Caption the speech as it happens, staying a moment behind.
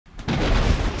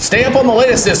Stay up on the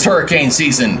latest this hurricane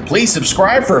season. Please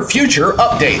subscribe for future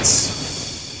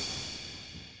updates.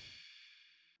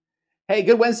 Hey,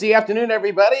 good Wednesday afternoon,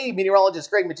 everybody. Meteorologist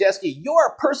Greg Majeski,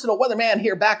 your personal weatherman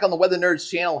here, back on the Weather Nerds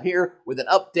channel here with an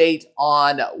update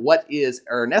on what is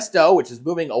Ernesto, which is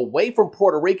moving away from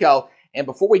Puerto Rico. And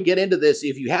before we get into this,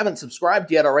 if you haven't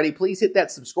subscribed yet already, please hit that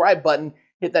subscribe button,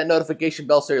 hit that notification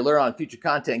bell so you learn on future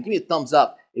content. Give me a thumbs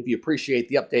up if you appreciate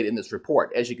the update in this report.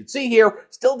 As you can see here,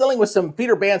 still dealing with some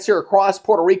feeder bands here across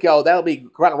Puerto Rico. That'll be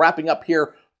kind of wrapping up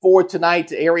here for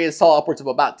tonight. Areas saw upwards of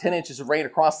about 10 inches of rain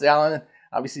across the island.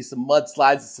 Obviously some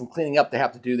mudslides, some cleaning up they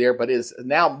have to do there, but is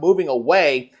now moving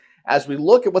away. As we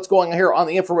look at what's going on here on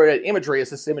the infrared imagery,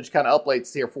 as this image kind of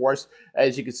updates here for us,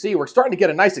 as you can see, we're starting to get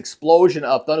a nice explosion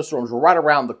of thunderstorms right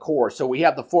around the core. So we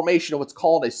have the formation of what's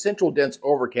called a central dense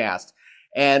overcast.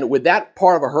 And with that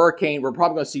part of a hurricane, we're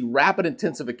probably going to see rapid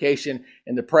intensification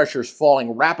and the pressures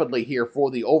falling rapidly here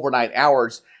for the overnight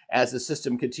hours as the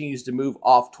system continues to move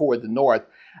off toward the north.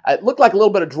 It looked like a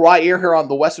little bit of dry air here on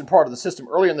the western part of the system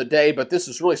earlier in the day, but this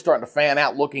is really starting to fan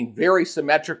out, looking very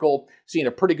symmetrical, seeing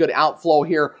a pretty good outflow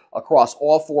here across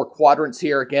all four quadrants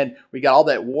here. Again, we got all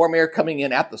that warm air coming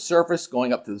in at the surface,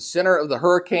 going up to the center of the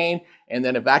hurricane, and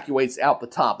then evacuates out the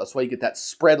top. That's why you get that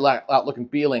spread out looking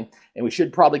feeling, and we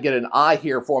should probably get an eye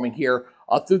here forming here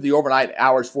through the overnight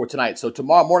hours for tonight. So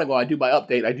tomorrow morning when I do my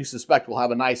update, I do suspect we'll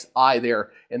have a nice eye there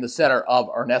in the center of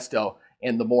Ernesto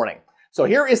in the morning. So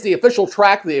here is the official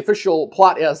track, the official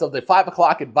plot as of the 5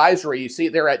 o'clock advisory. You see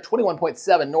it there at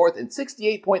 21.7 north and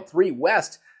 68.3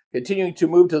 west, continuing to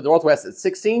move to the northwest at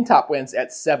 16, top winds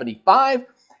at 75.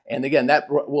 And again, that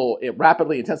will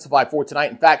rapidly intensify for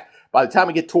tonight. In fact, by the time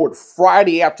we get toward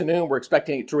Friday afternoon, we're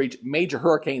expecting it to reach major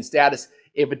hurricane status.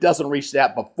 If it doesn't reach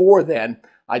that before then,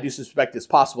 I do suspect it's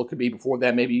possible it could be before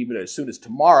then, maybe even as soon as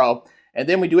tomorrow. And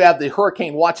then we do have the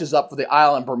hurricane watches up for the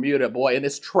island Bermuda. Boy, and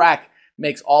this track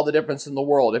makes all the difference in the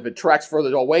world. If it tracks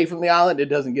further away from the island, it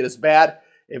doesn't get as bad.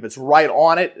 If it's right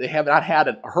on it, they have not had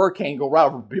a hurricane go right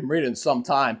over Bermuda in some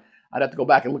time. I'd have to go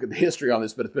back and look at the history on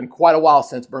this, but it's been quite a while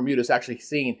since Bermuda's actually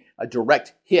seen a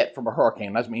direct hit from a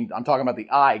hurricane. I mean, I'm talking about the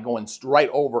eye going straight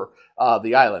over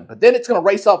the island. But then it's going to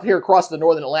race up here across the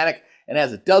northern Atlantic, and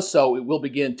as it does so, it will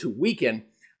begin to weaken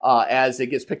as it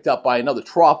gets picked up by another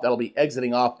trough that'll be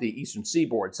exiting off the eastern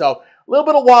seaboard. So a little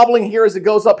bit of wobbling here as it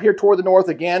goes up here toward the north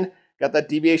again. Got that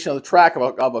deviation of the track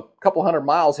of a couple hundred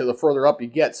miles here the further up you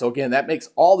get. So again, that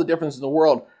makes all the difference in the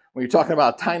world when you're talking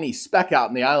about a tiny speck out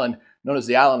in the island known as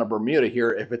the island of Bermuda here,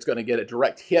 if it's going to get a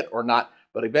direct hit or not.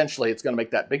 But eventually it's going to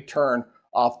make that big turn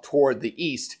off toward the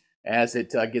east as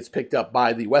it gets picked up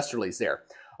by the westerlies there.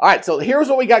 All right, so here's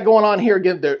what we got going on here.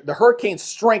 Again, the hurricane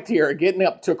strength here, getting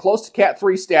up to close to Cat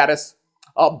 3 status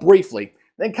briefly.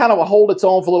 Then kind of hold its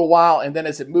own for a little while, and then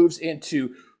as it moves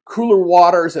into cooler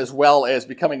waters as well as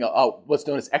becoming what's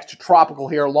known as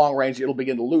extratropical here, long range, it'll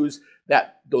begin to lose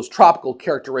those tropical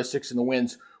characteristics, and the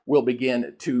winds will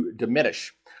begin to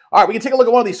diminish. All right, we can take a look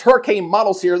at one of these hurricane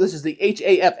models here. This is the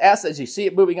HAFS, as you see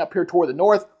it moving up here toward the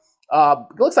north.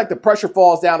 It looks like the pressure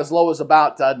falls down as low as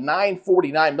about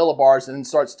 949 millibars and then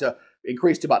starts to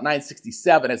increase to about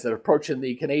 967 as it's approaching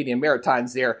the Canadian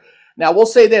Maritimes there. Now, we'll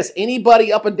say this,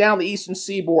 anybody up and down the eastern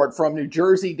seaboard from New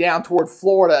Jersey down toward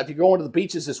Florida, if you're going to the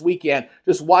beaches this weekend,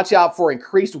 just watch out for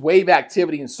increased wave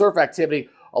activity and surf activity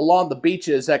along the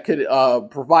beaches that could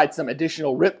provide some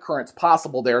additional rip currents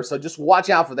possible there. So just watch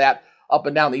out for that up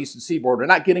and down the eastern seaboard. We're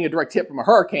not getting a direct hit from a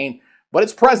hurricane, but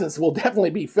its presence will definitely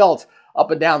be felt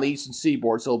up and down the eastern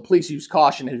seaboard. So please use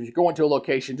caution. If you go into a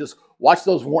location, just watch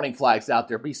those warning flags out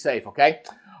there. Be safe, okay?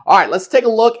 All right, let's take a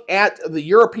look at the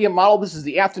European model. This is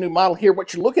the afternoon model here.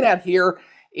 What you're looking at here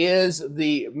is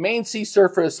the main sea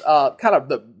surface, kind of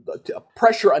the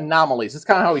pressure anomalies. It's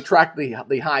kind of how we track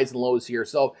the highs and lows here.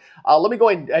 So let me go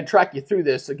ahead and track you through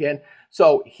this again.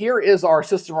 So here is our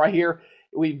system right here.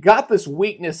 We've got this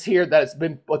weakness here that's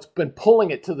been what's been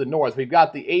pulling it to the north. We've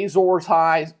got the Azores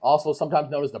high, also sometimes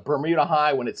known as the Bermuda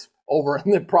high, when it's over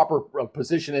in the proper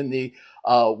position in the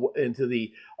into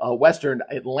the western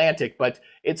Atlantic, but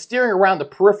it's steering around the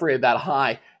periphery of that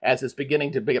high as it's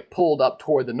beginning to get pulled up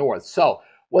toward the north. So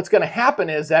what's going to happen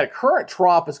is that current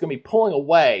trough is going to be pulling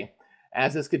away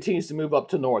as this continues to move up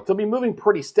to north. It'll be moving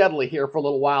pretty steadily here for a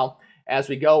little while as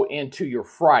we go into your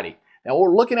Friday. Now,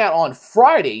 what we're looking at on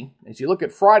Friday, as you look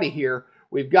at Friday here,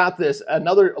 we've got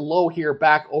another low here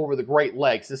back over the Great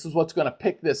Lakes. This is what's going to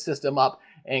pick this system up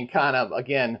and kind of,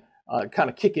 again,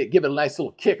 give it a nice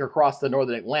little kick across the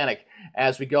northern Atlantic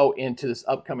as we go into this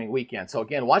upcoming weekend. So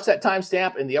again, watch that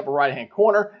timestamp in the upper right-hand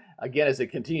corner. Again, as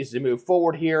it continues to move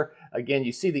forward here, again,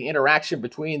 you see the interaction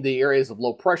between the areas of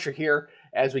low pressure here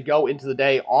as we go into the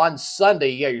day on Sunday.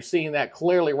 Yeah, you're seeing that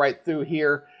clearly right through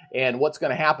here. And what's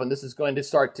going to happen, this is going to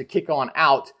start to kick on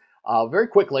out very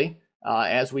quickly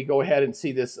as we go ahead and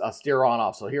see this steer on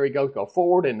off. So here we go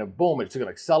forward, and boom, it's going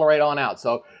to accelerate on out.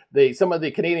 So some of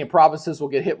the Canadian provinces will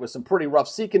get hit with some pretty rough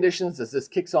sea conditions as this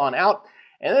kicks on out.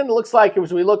 And then it looks like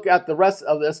as we look at the rest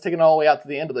of this, taking all the way out to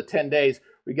the end of the 10 days,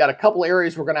 we got a couple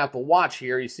areas we're going to have to watch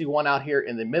here. You see one out here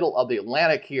in the middle of the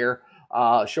Atlantic here,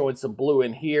 showing some blue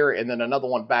in here, and then another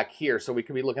one back here. So we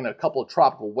could be looking at a couple of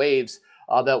tropical waves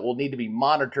that will need to be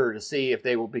monitored to see if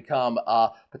they will become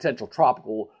potential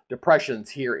tropical depressions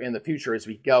here in the future as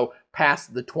we go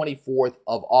past the 24th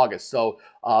of August. So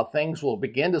things will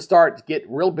begin to start to get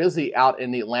real busy out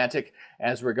in the Atlantic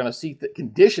as we're going to see the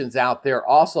conditions out there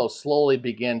also slowly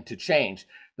begin to change.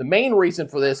 The main reason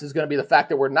for this is going to be the fact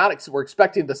that we're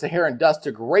expecting the Saharan dust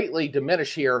to greatly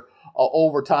diminish here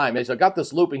over time. As I got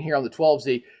this looping here on the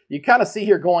 12Z, you kind of see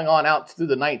here going on out through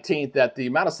the 19th that the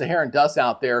amount of Saharan dust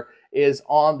out there is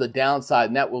on the downside,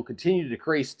 and that will continue to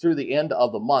decrease through the end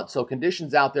of the month. So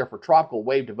conditions out there for tropical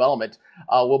wave development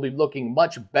will be looking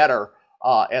much better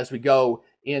as we go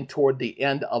in toward the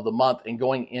end of the month and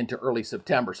going into early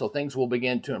September. So things will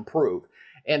begin to improve.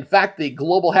 In fact, the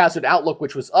Global Hazard Outlook,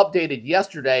 which was updated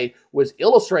yesterday, was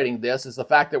illustrating this, is the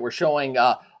fact that we're showing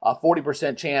a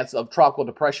 40% chance of tropical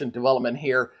depression development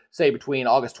here, say between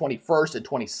August 21st and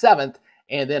 27th,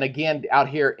 and then again out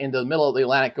here in the middle of the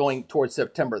Atlantic going towards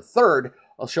September 3rd,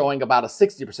 showing about a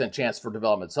 60% chance for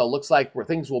development. So it looks like where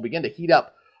things will begin to heat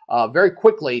up very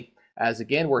quickly as,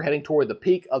 again, we're heading toward the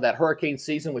peak of that hurricane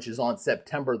season, which is on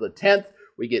September the 10th.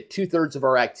 We get 2/3 of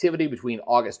our activity between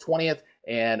August 20th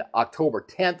and October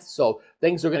 10th. So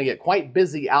things are going to get quite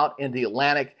busy out in the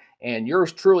Atlantic, and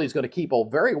yours truly is going to keep a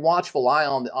very watchful eye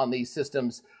on these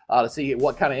systems to see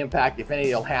what kind of impact, if any,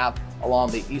 they'll have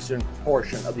along the eastern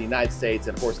portion of the United States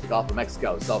and, of course, the Gulf of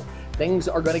Mexico. So things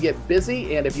are going to get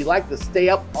busy, and if you'd like to stay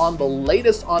up on the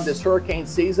latest on this hurricane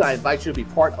season, I invite you to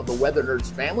be part of the Weather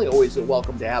Nerds family. Always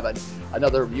welcome to have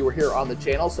another viewer here on the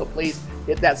channel. So please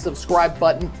hit that subscribe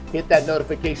button, hit that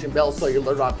notification bell so you're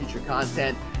alerted on future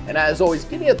content. And as always,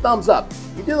 give me a thumbs up.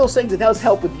 You do those things, it does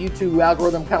help with YouTube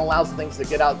algorithm, kind of allows things to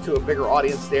get out to a bigger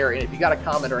audience there. And if you got a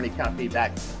comment or any kind of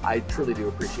feedback, I truly do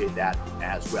appreciate that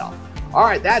as well. All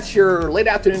right, that's your late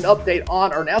afternoon update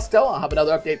on Ernesto. I'll have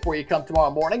another update for you come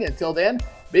tomorrow morning. Until then,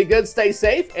 be good, stay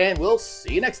safe, and we'll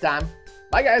see you next time.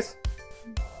 Bye, guys.